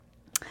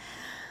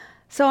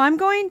So I'm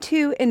going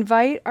to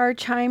invite our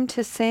chime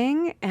to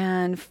sing,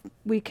 and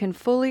we can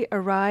fully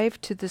arrive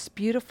to this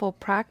beautiful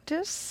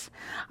practice.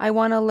 I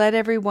want to let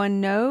everyone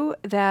know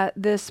that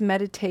this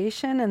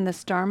meditation and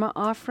this Dharma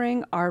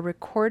offering are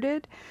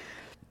recorded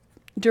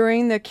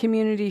during the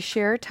community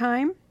share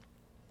time.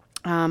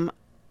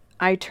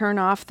 I turn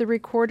off the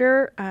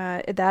recorder.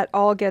 That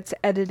all gets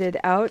edited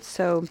out,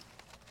 so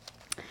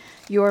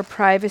your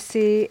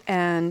privacy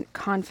and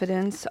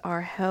confidence are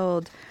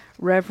held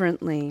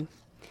reverently.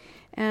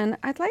 And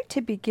I'd like to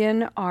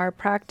begin our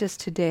practice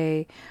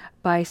today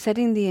by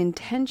setting the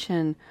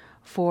intention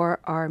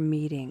for our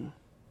meeting.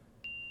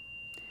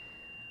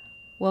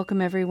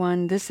 Welcome,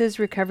 everyone. This is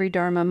Recovery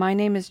Dharma. My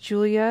name is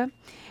Julia,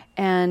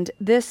 and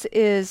this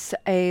is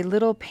a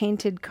little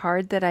painted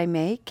card that I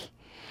make.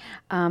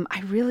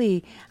 I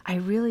really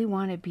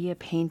want to be a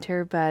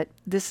painter, but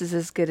this is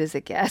as good as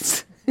it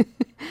gets.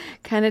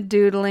 Kind of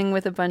doodling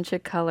with a bunch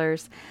of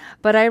colors.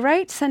 But I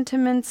write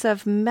sentiments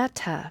of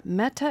metta.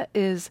 Metta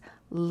is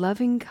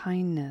loving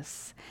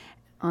kindness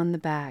on the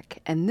back.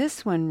 And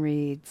this one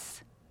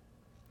reads,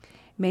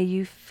 may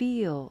you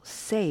feel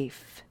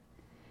safe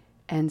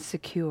and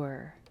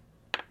secure.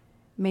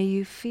 May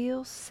you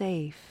feel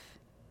safe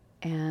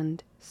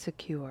and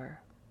secure.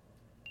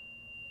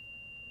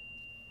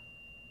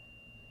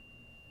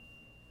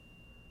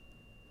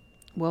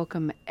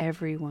 Welcome,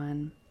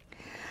 everyone.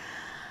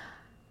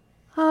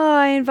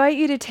 I invite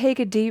you to take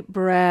a deep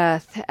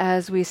breath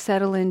as we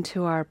settle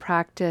into our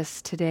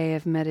practice today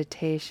of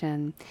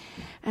meditation.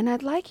 And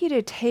I'd like you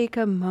to take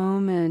a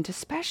moment,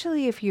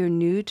 especially if you're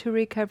new to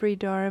Recovery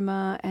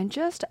Dharma, and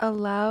just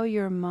allow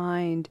your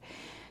mind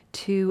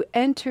to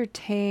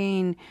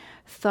entertain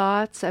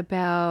thoughts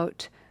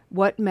about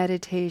what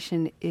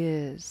meditation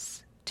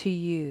is to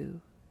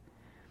you.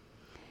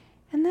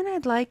 And then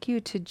I'd like you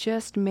to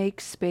just make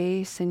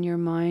space in your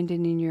mind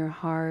and in your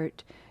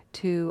heart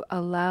to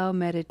allow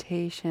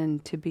meditation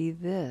to be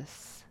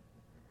this,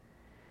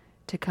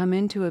 to come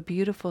into a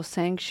beautiful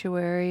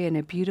sanctuary and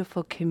a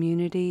beautiful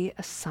community,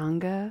 a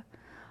sangha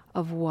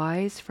of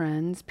wise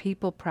friends,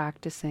 people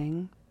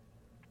practicing.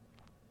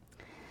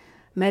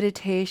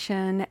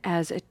 Meditation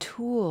as a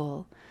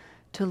tool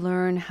to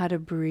learn how to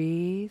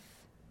breathe,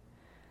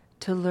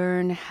 to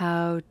learn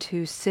how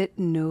to sit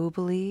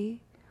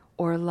nobly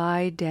or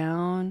lie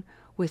down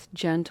with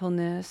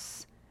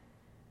gentleness,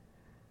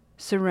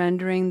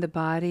 surrendering the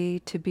body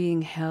to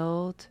being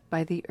held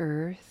by the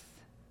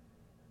earth.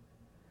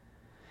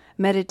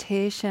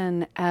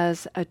 Meditation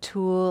as a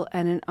tool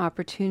and an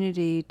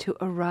opportunity to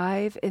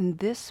arrive in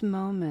this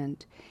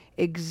moment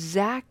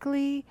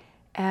exactly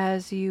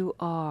as you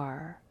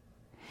are.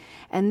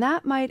 And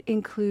that might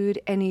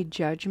include any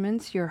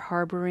judgments you're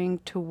harboring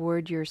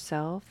toward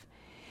yourself,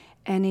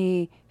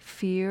 any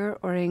fear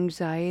or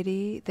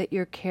anxiety that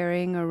you're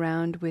carrying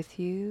around with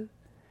you,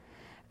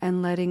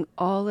 and letting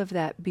all of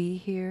that be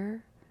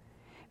here.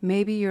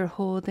 Maybe you're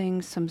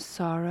holding some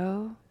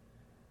sorrow.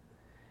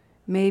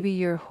 Maybe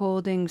you're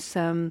holding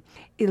some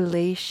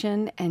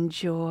elation and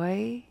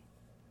joy.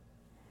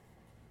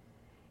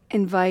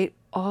 Invite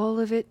all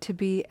of it to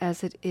be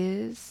as it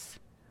is.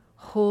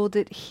 Hold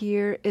it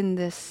here in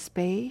this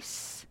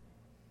space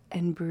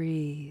and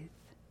breathe.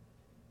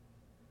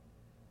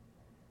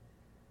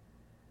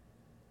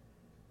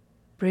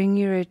 Bring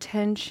your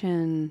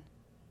attention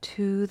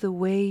to the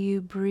way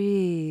you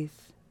breathe.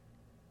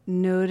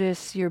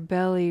 Notice your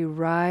belly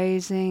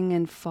rising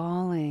and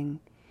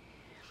falling.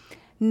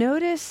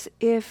 Notice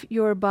if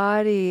your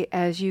body,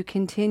 as you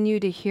continue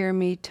to hear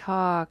me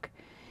talk,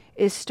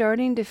 is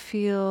starting to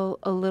feel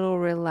a little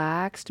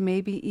relaxed,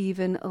 maybe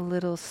even a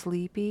little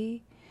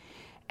sleepy,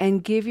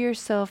 and give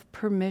yourself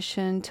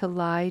permission to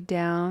lie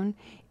down.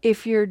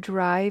 If you're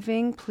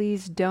driving,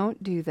 please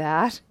don't do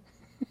that.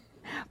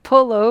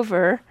 Pull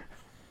over.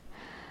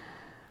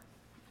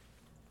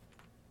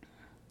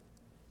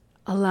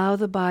 Allow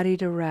the body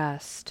to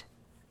rest,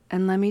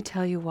 and let me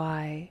tell you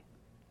why.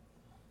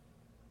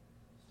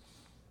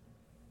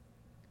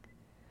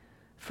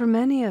 For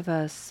many of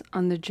us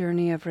on the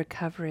journey of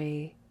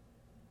recovery,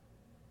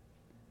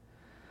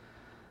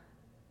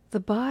 the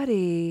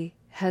body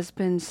has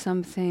been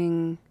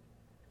something,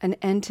 an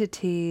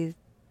entity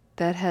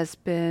that has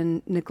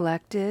been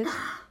neglected,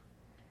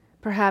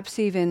 perhaps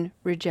even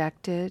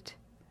rejected,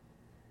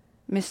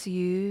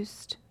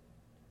 misused,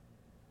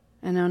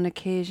 and on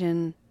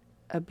occasion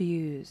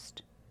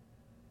abused.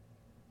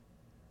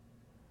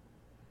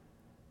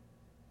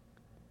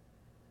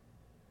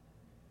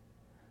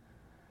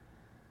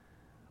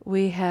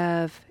 We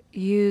have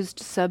used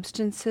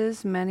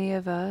substances, many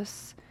of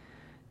us,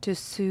 to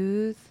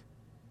soothe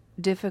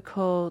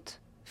difficult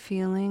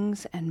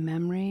feelings and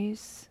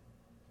memories,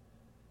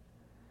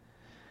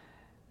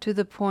 to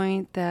the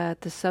point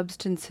that the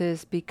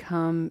substances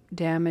become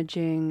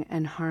damaging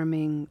and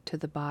harming to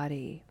the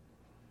body,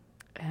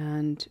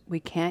 and we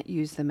can't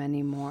use them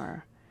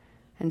anymore.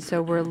 And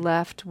so we're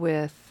left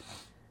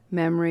with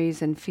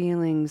memories and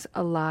feelings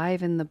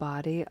alive in the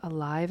body,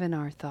 alive in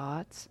our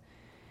thoughts,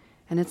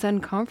 And it's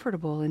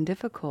uncomfortable and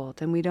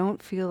difficult, and we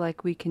don't feel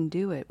like we can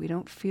do it. We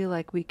don't feel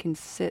like we can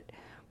sit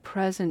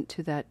present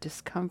to that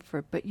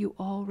discomfort, but you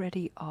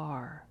already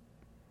are.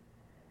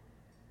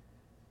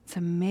 It's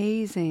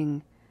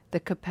amazing the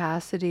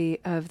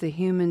capacity of the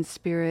human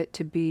spirit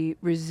to be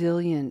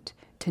resilient,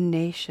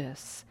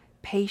 tenacious,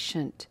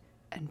 patient,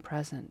 and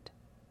present.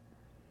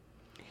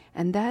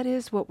 And that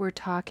is what we're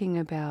talking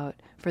about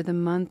for the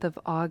month of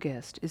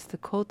August, is the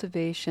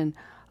cultivation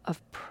of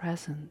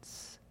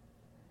presence.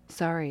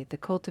 The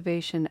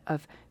cultivation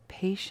of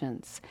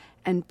patience.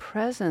 And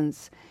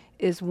presence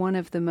is one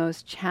of the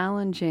most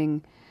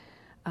challenging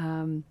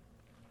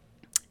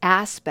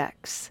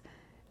aspects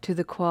to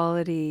the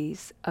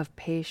qualities of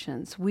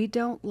patience. We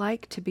don't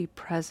like to be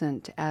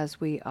present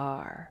as we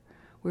are.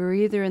 We're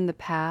either in the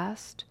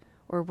past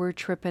or we're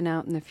tripping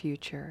out in the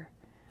future.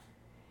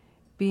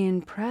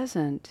 Being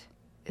present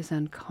is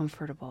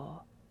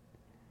uncomfortable,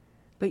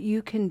 but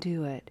you can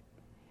do it.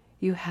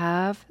 You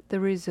have the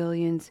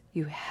resilience,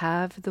 you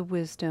have the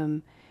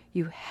wisdom,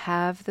 you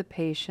have the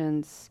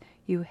patience,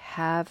 you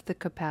have the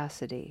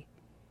capacity.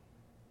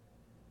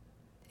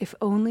 If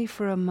only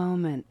for a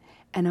moment,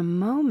 and a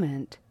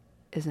moment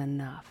is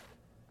enough.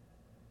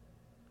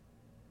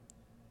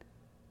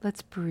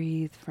 Let's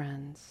breathe,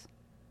 friends.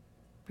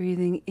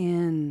 Breathing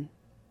in.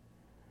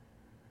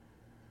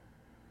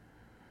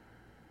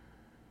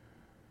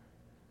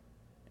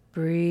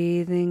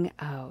 Breathing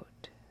out.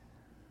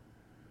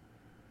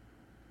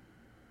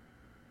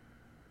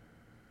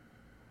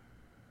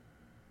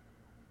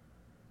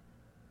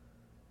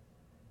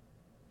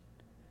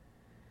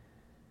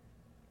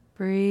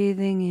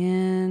 Breathing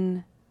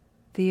in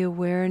the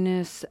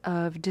awareness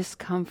of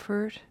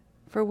discomfort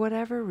for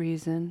whatever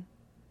reason.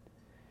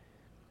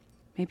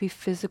 Maybe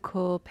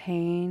physical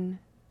pain.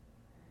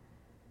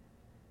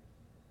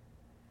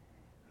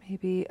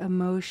 Maybe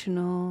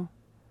emotional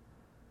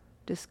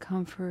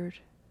discomfort.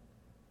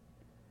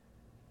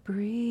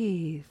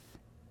 Breathe.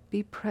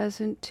 Be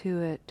present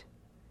to it.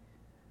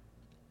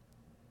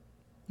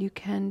 You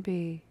can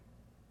be.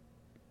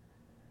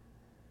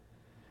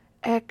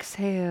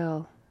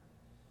 Exhale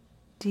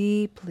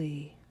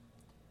deeply.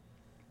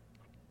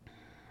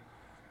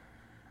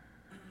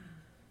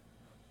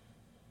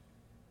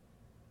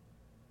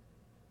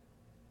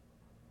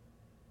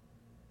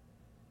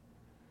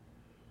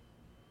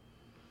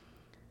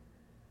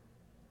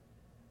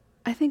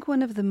 I think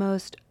one of the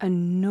most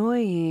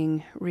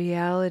annoying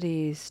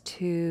realities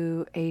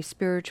to a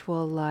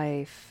spiritual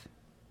life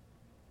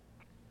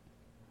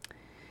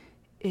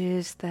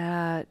is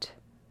that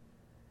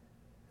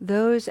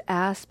those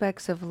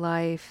aspects of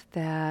life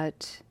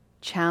that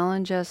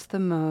challenge us the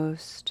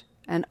most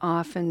and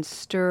often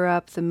stir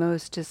up the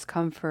most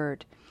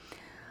discomfort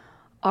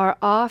are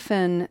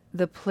often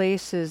the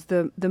places,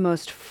 the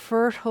most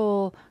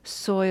fertile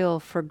soil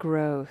for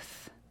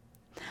growth.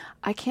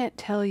 I can't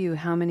tell you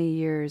how many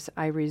years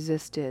I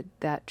resisted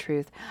that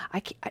truth.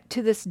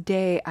 To this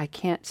day, I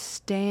can't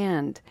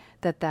stand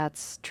that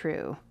that's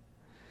true.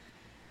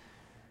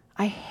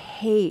 I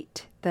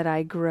hate that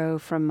I grow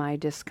from my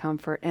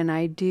discomfort, and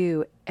I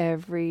do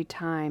every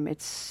time.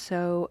 It's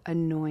so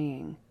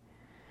annoying.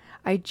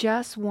 I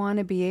just want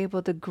to be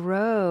able to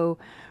grow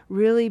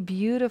really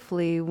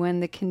beautifully when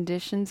the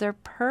conditions are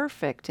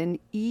perfect and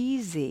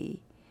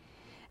easy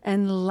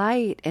and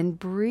light and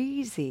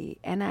breezy,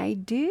 and I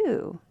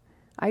do.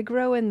 I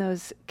grow in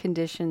those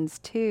conditions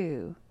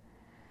too.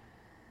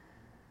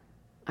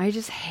 I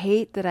just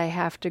hate that I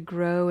have to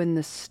grow in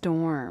the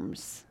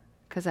storms,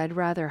 because I'd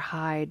rather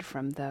hide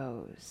from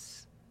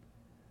those.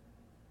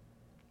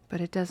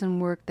 But it doesn't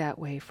work that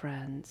way,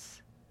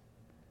 friends.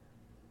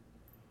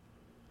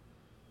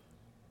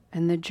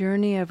 And the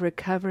journey of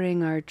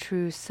recovering our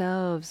true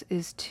selves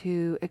is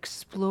to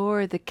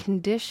explore the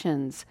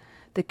conditions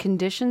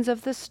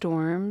of the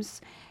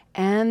storms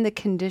and the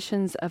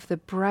conditions of the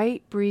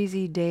bright,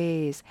 breezy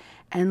days,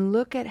 and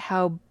look at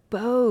how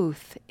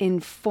both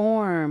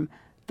inform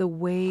the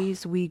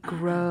ways we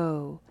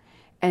grow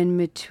and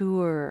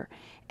mature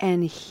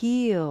and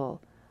heal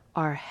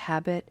our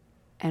habit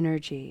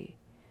energy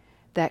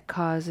that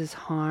causes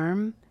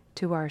harm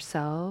to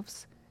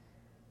ourselves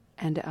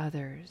and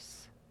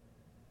others.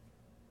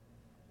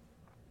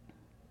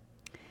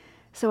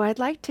 So I'd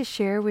like to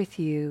share with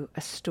you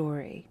a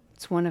story.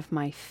 It's one of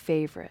my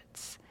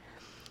favorites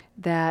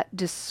that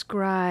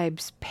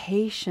describes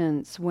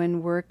patience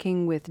when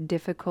working with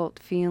difficult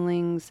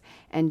feelings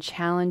and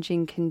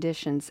challenging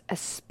conditions,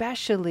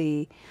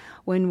 especially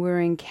when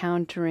we're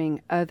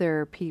encountering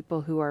other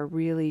people who are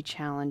really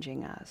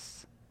challenging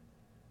us.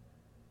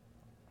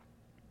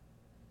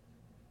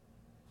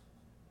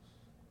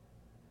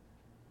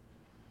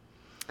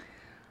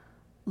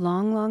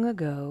 Long, long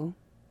ago,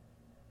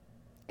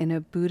 in a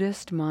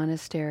Buddhist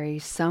monastery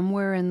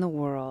somewhere in the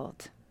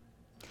world,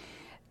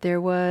 there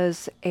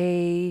was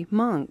a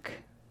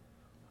monk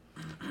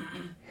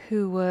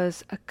who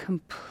was a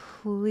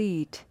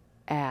complete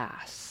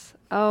ass.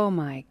 Oh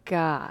my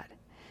God.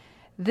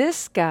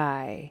 This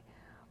guy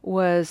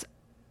was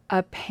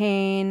a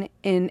pain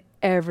in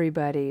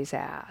everybody's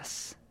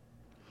ass.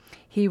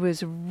 He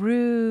was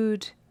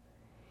rude.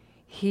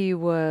 He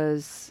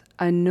was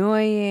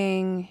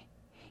annoying.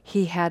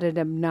 He had an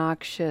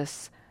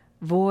obnoxious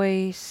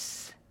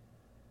voice.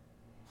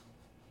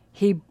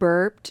 He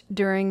burped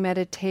during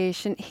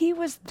meditation. He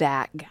was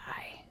that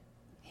guy.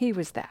 He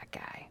was that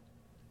guy.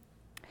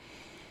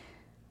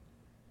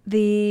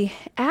 The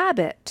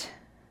abbot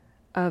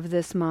of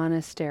this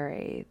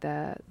monastery,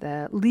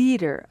 the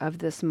leader of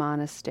this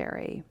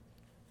monastery,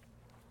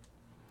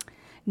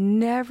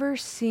 never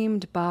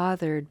seemed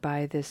bothered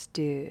by this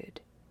dude.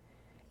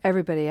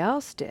 Everybody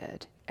else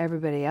did.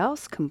 Everybody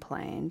else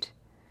complained.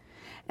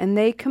 And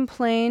they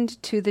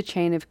complained to the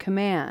chain of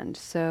command.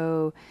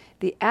 So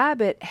the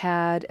abbot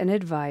had an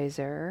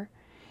advisor,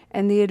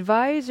 and the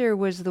advisor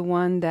was the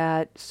one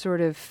that sort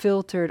of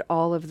filtered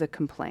all of the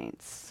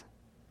complaints.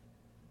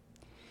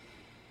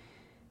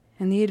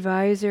 And the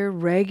advisor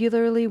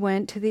regularly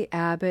went to the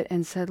abbot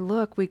and said,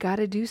 look, we got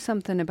to do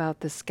something about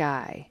this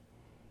guy.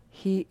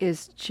 He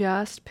is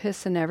just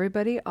pissing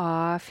everybody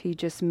off. He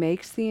just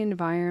makes the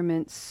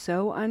environment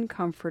so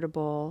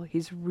uncomfortable.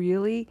 He's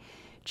really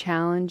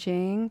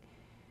challenging,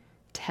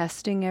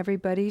 testing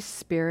everybody's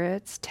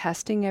spirits,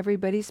 testing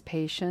everybody's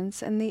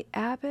patience. And the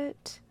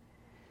abbot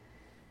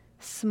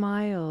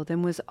smiled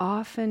and was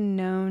often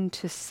known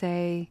to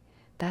say,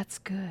 that's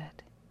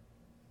good.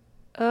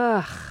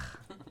 Ugh.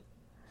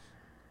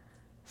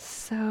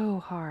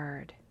 So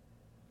hard.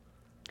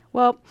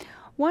 Well,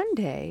 one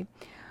day,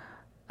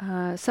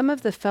 some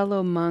of the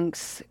fellow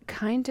monks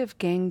kind of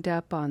ganged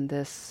up on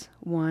this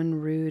one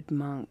rude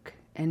monk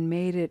and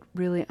made it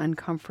really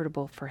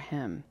uncomfortable for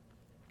him.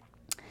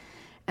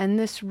 And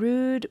this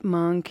rude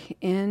monk,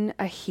 in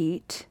a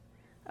heat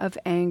of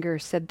anger,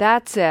 said,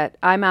 that's it,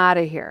 I'm out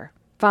of here.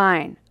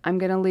 Fine, I'm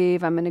going to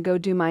leave, I'm going to go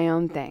do my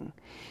own thing.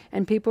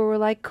 And people were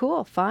like,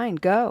 cool, fine,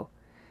 go.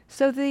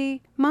 So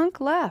the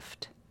monk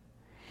left.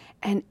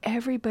 And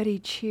everybody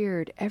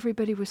cheered.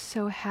 Everybody was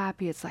so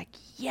happy. It's like,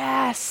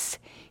 yes,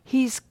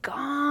 he's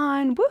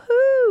gone.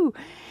 Woohoo!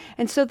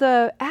 And so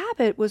the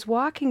abbot was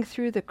walking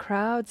through the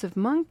crowds of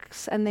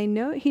monks, and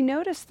he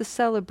noticed the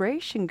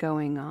celebration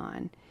going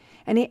on.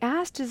 And he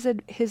asked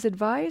his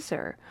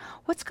advisor,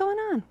 what's going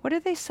on? What are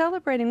they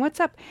celebrating? What's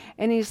up?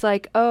 And he's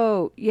like,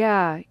 oh,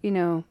 yeah,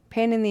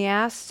 pain in the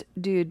ass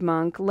dude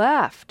monk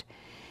left.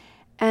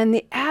 And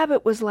the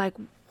abbot was like,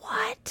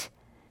 what?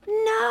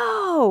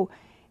 No!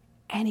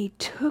 And he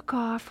took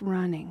off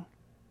running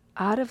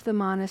out of the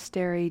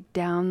monastery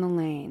down the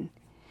lane.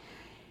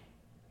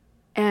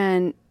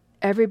 And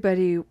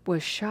everybody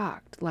was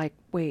shocked, like,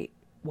 wait,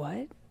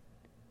 what?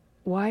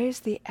 Why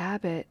is the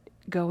abbot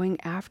going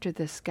after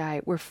this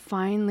guy? We're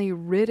finally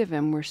rid of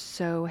him. We're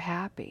so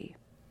happy.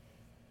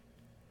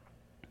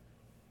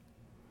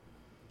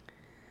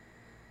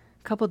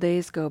 A couple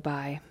days go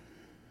by,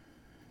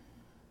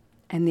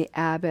 and the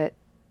abbot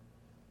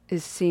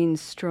is seen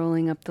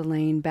strolling up the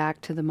lane back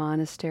to the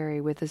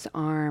monastery with his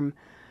arm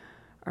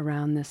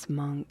around this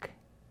monk.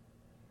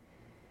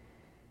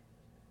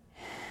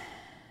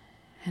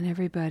 And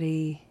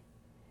everybody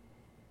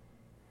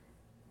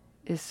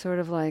is sort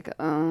of like,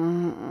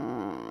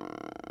 oh,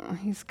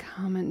 he's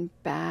coming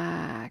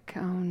back.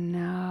 Oh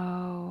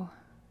no.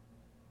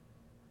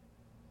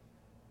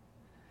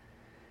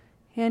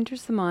 He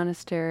enters the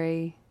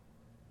monastery.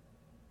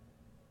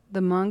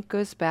 The monk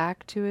goes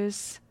back to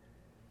his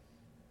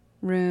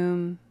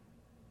room,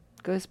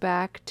 goes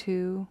back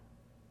to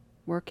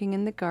working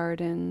in the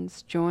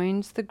gardens,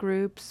 joins the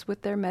groups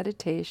with their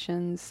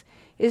meditations,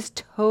 is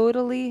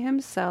totally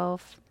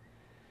himself,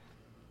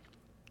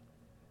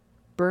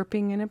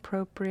 burping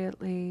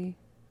inappropriately,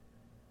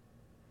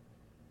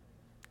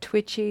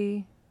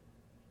 twitchy,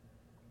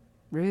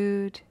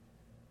 rude,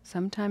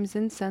 sometimes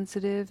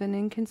insensitive and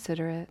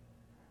inconsiderate.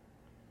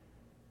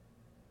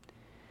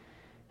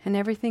 And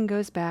everything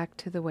goes back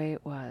to the way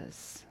it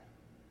was.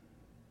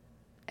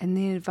 And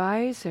the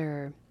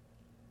advisor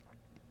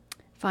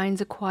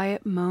finds a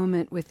quiet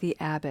moment with the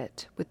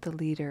abbot, with the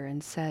leader,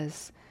 and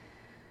says,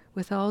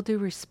 with all due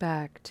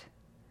respect,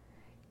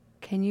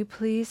 can you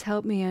please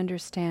help me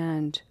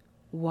understand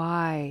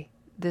why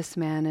this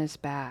man is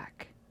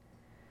back?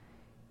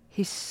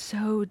 He's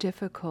so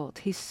difficult.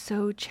 He's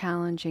so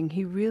challenging.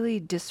 He really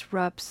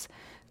disrupts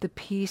the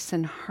peace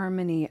and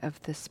harmony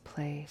of this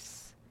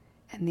place.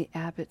 And the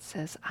abbot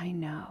says, I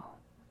know.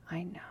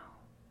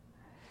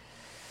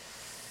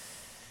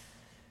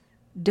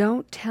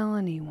 Don't tell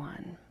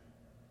anyone,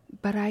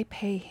 but I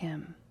pay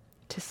him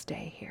to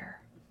stay here.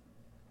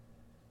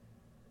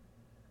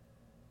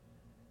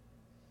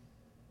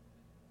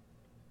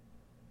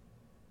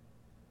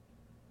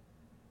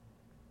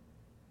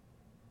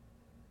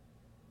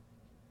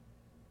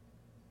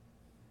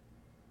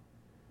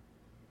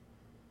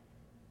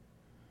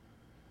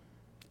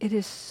 It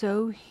is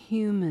so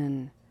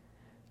human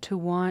to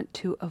want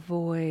to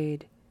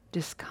avoid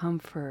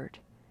discomfort,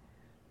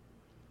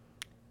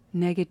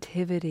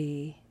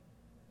 negativity.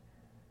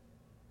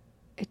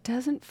 It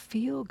doesn't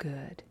feel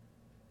good.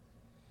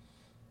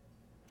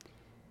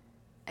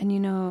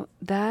 And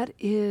that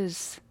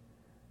is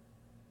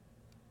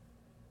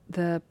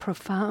the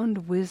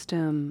profound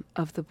wisdom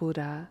of the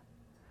Buddha,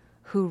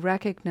 who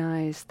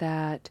recognized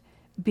that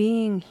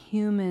being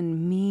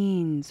human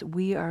means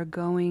we are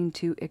going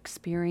to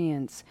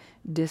experience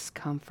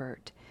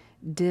discomfort,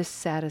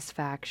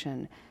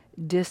 dissatisfaction,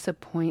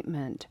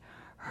 disappointment,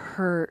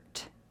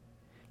 hurt,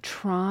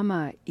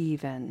 trauma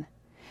even,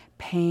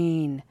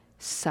 pain,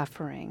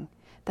 suffering.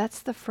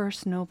 That's the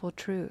first noble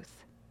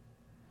truth.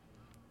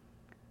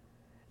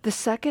 The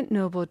second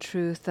noble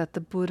truth that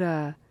the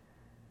Buddha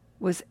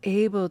was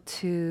able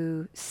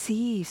to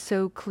see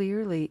so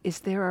clearly is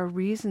there are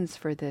reasons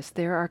for this,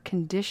 there are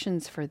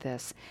conditions for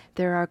this,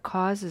 there are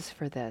causes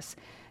for this,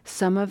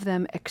 some of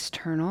them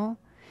external,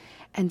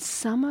 and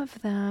some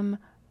of them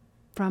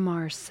from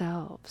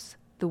ourselves,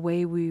 the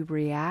way we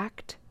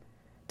react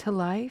to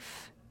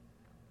life,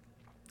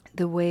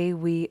 the way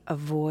we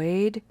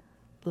avoid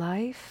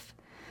life,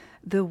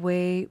 the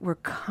way we're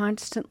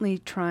constantly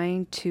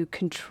trying to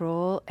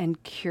control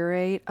and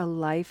curate a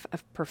life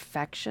of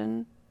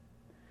perfection.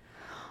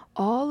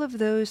 All of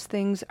those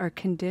things are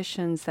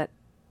conditions that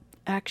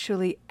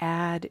actually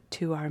add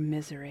to our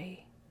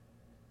misery.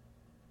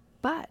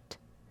 But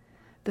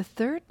the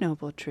third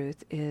noble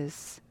truth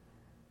is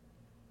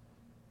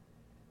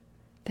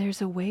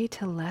there's a way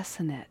to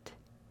lessen it.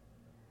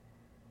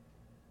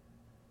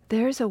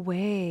 There's a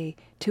way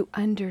to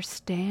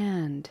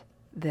understand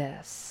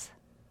this.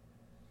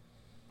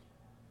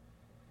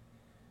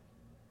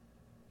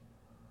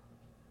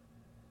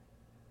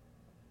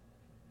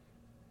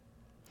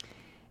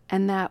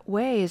 And that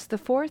way is the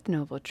fourth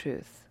noble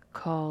truth,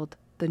 called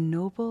the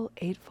Noble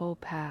Eightfold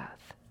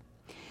Path.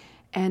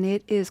 And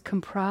it is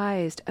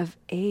comprised of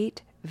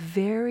 8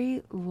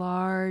 very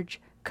large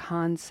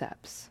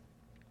concepts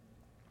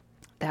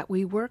that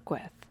we work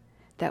with,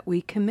 that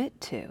we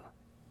commit to.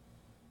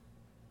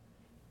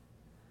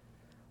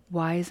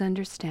 Wise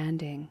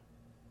understanding.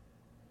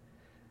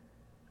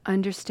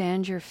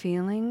 Understand your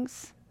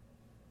feelings,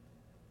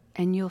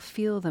 and you'll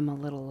feel them a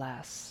little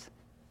less.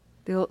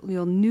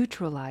 You'll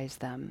neutralize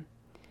them.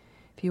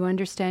 If you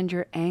understand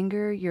your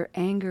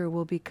anger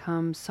will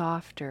become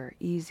softer,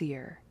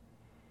 easier.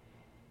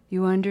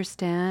 You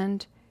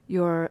understand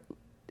your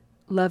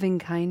loving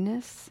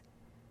kindness,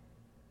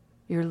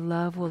 your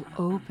love will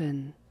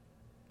open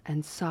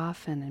and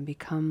soften and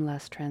become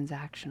less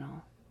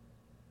transactional.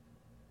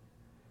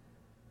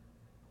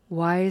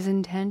 Wise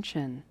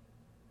intention.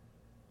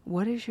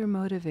 What is your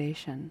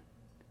motivation?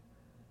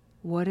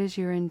 What is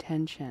your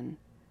intention?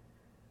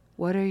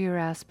 What are your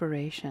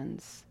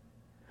aspirations?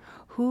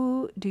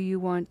 Who do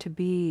you want to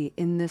be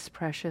in this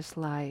precious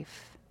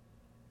life?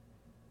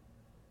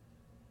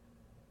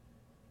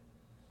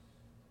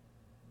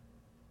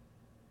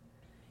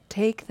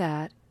 Take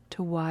that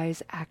to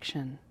wise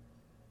action.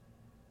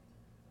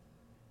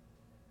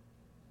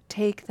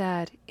 Take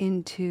that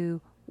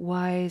into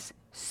wise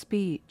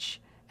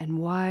speech and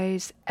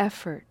wise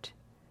effort.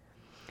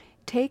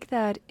 Take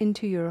that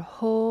into your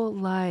whole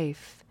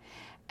life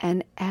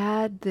and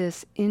add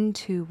this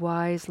into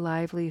wise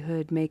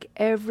livelihood. Make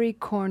every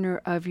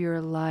corner of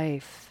your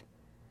life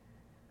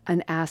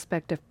an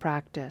aspect of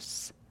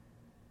practice.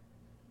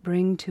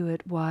 Bring to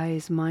it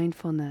wise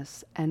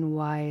mindfulness and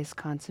wise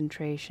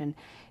concentration.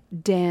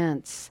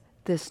 Dance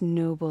this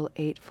noble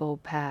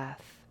eightfold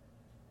path.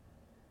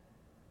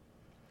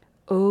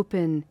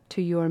 Open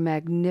to your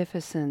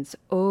magnificence,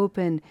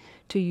 open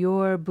to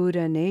your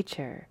Buddha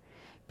nature.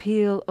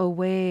 Peel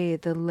away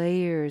the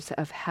layers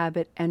of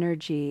habit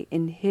energy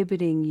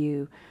inhibiting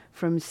you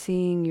from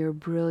seeing your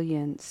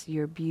brilliance,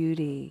 your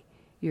beauty,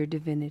 your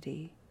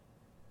divinity.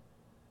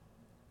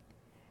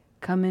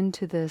 Come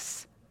into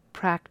this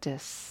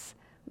practice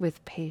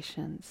with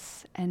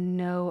patience and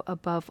know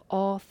above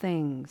all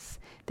things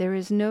there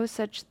is no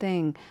such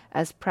thing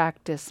as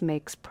practice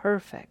makes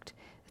perfect.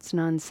 It's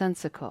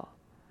nonsensical.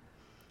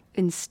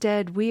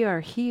 Instead, we are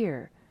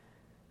here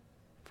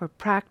for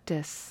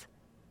practice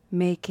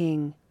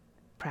making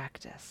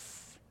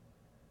practice.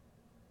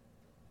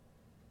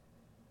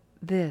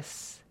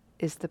 This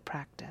is the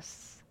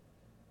practice.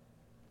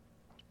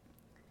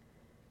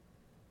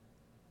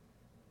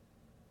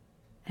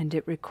 And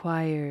it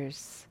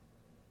requires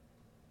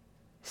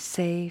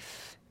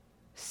safe,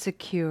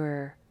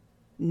 secure,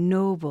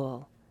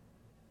 noble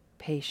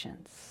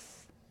patience.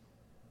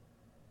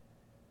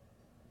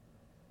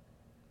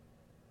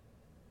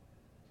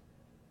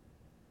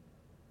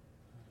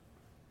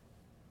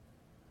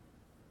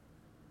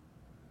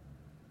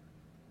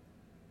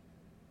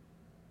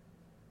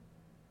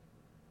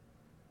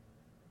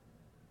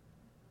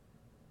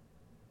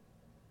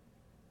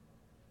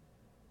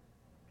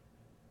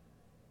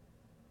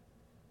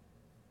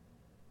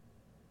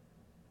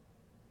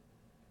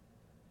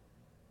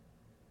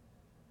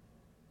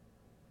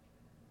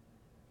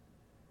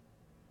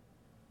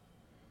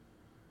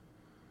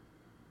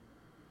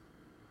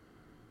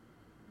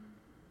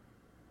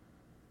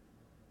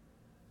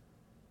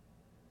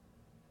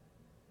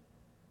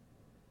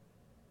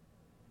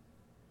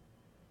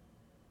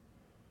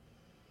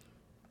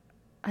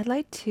 I'd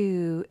like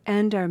to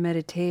end our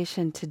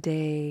meditation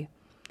today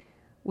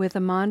with a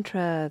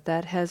mantra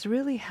that has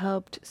really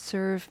helped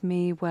serve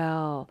me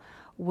well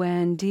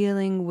when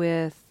dealing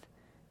with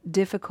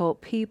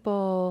difficult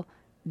people,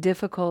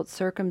 difficult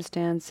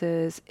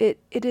circumstances. It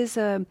is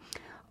a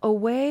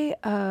way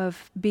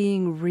of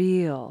being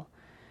real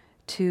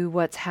to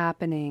what's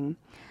happening.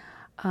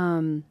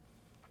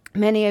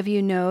 Many of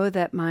you know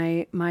that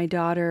my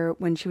daughter,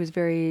 when she was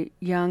very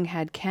young,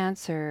 had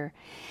cancer.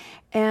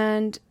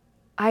 And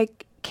I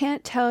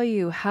can't tell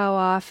you how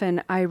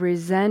often I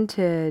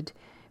resented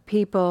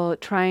people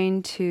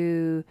trying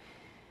to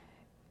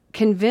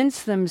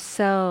convince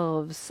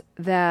themselves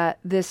that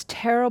this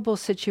terrible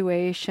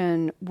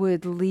situation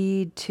would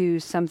lead to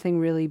something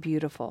really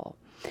beautiful.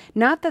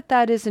 Not that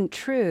that isn't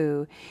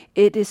true,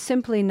 it is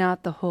simply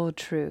not the whole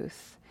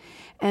truth.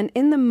 And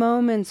in the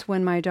moments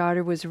when my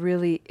daughter was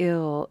really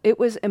ill, it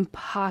was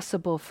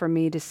impossible for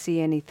me to see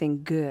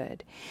anything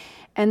good.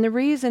 And the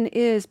reason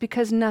is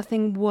because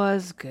nothing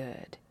was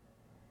good.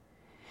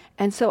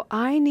 And so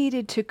I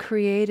needed to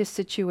create a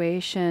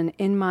situation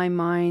in my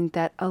mind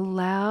that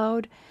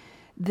allowed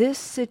this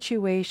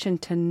situation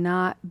to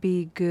not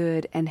be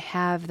good and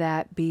have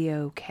that be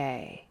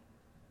okay.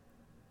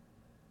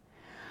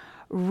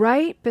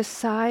 Right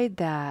beside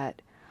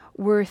that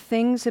were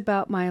things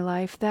about my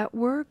life that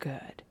were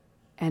good,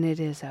 and it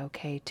is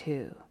okay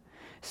too.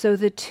 So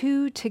the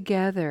two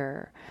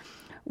together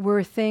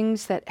were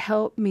things that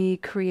helped me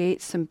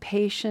create some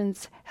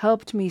patience,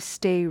 helped me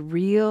stay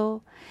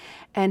real,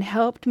 and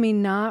helped me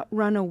not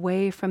run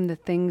away from the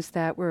things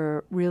that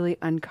were really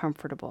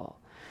uncomfortable.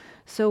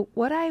 So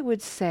what I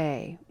would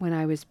say when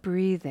I was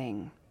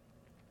breathing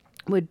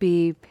would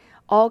be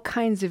all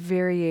kinds of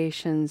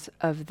variations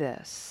of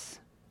this.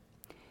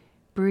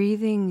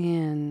 Breathing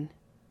in,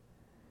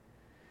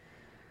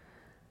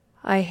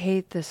 I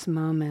hate this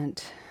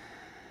moment.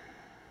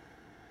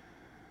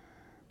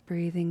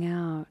 Breathing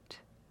out,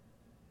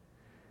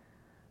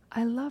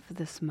 I love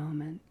this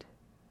moment.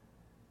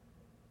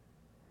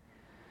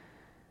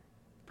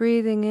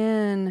 Breathing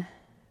in,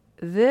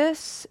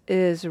 this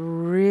is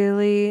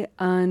really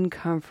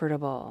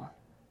uncomfortable.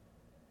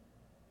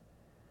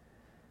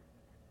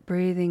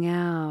 Breathing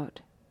out,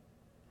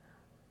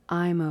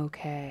 I'm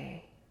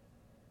okay.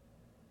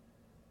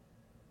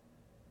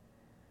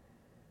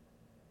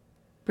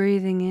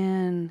 Breathing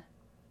in,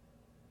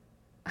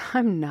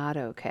 I'm not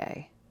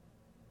okay.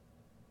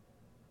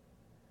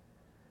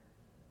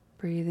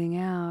 Breathing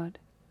out,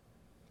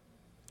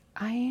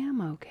 I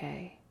am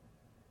okay.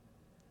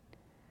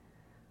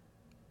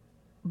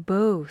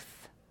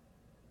 Both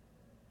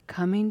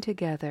coming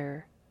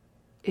together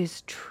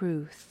is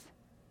truth.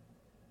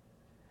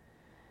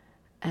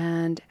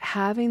 And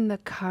having the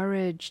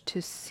courage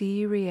to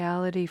see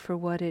reality for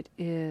what it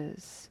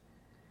is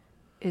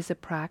a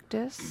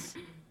practice.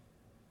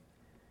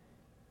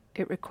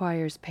 It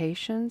requires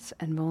patience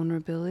and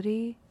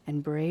vulnerability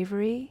and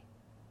bravery.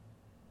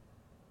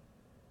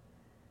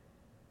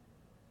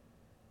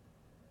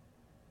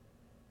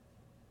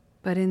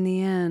 But in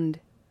the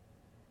end,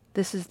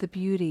 this is the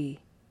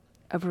beauty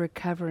of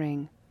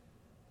recovering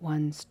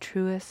one's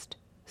truest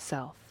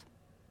self.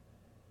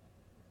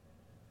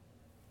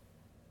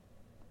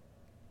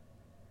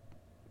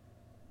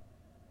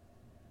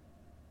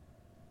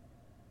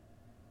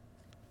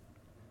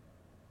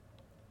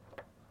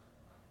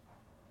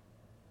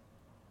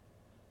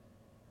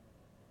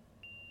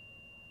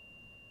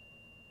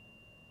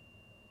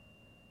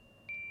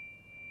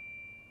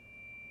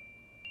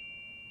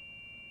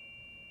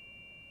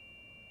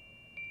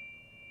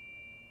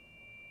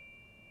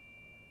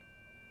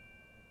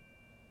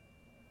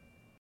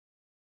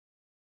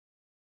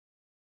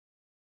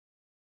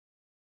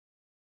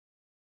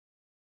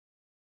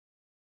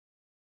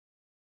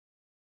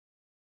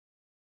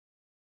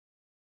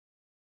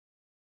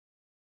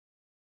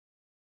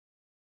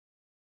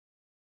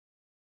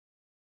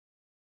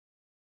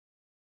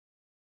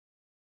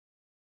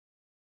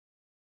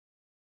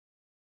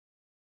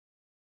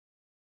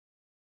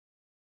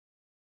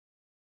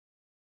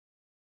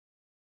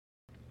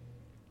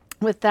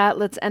 With that,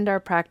 let's end our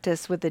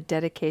practice with a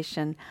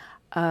dedication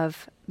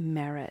of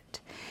merit.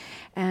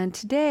 And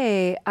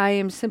today I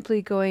am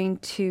simply going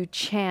to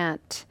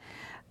chant,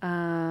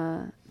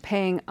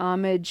 paying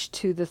homage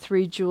to the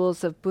three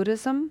jewels of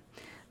Buddhism,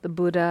 the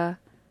Buddha,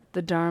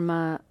 the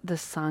Dharma, the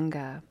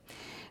Sangha.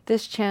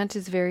 This chant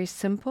is very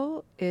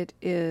simple. It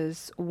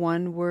is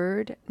one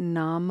word,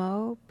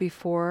 Namo,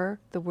 before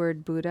the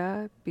word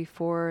Buddha,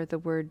 before the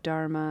word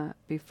Dharma,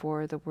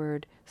 before the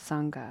word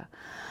Sangha.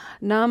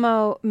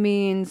 Namo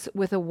means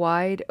with a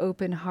wide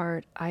open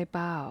heart, I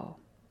bow.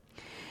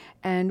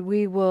 And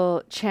we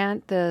will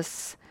chant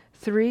this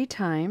 3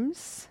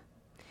 times,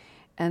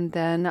 and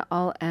then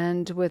I'll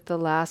end with the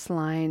last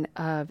line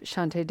of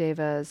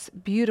Shantideva's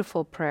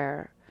beautiful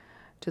prayer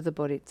to the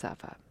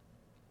Bodhisattva.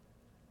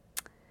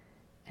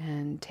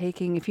 And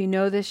taking, if you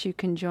know this, you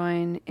can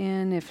join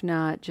in. If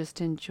not, just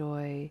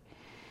enjoy.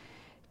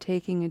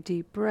 Taking a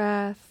deep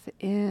breath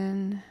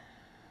in,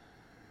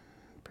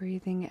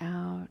 breathing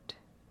out.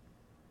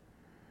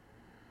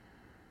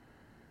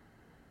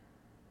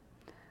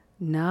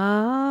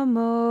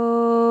 Namo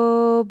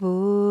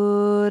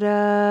Buddhaya.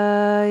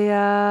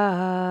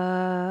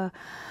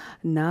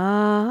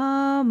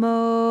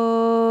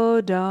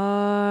 Namo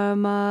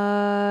Dharmaya.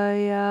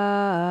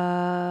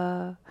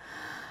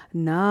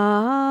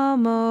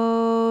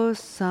 Namo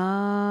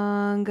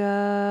Sanghaya.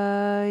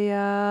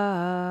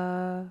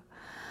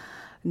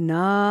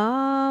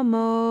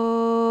 Namo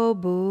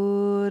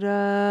Buddhaya.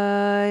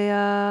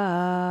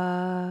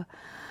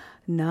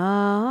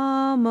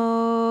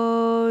 Namo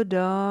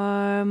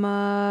Dharmaya.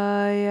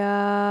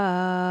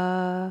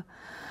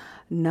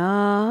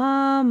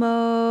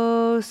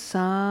 Namo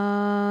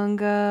Sanghaya.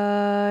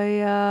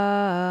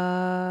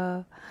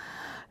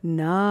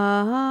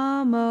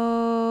 Namo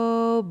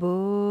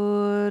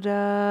Buddhaya.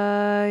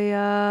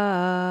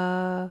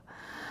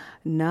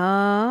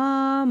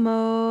 Namo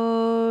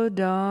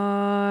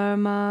Dharmaya.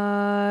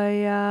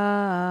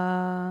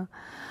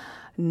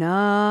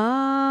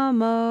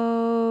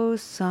 Namo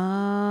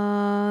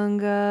Sanghaya.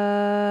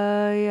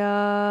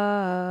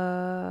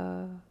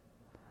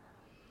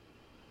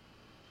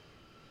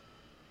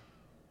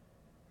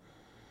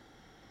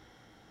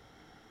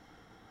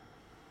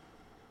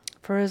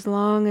 For as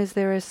long as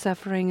there is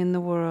suffering in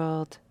the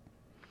world,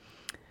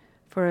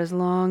 for as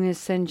long as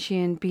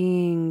sentient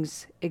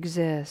beings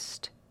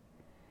exist,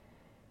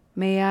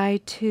 may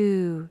I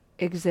too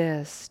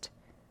exist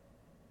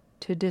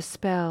to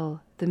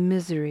dispel the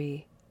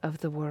misery of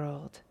the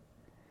world.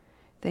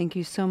 Thank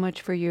you so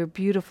much for your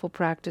beautiful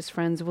practice,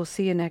 friends. We'll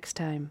see you next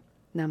time.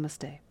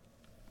 Namaste.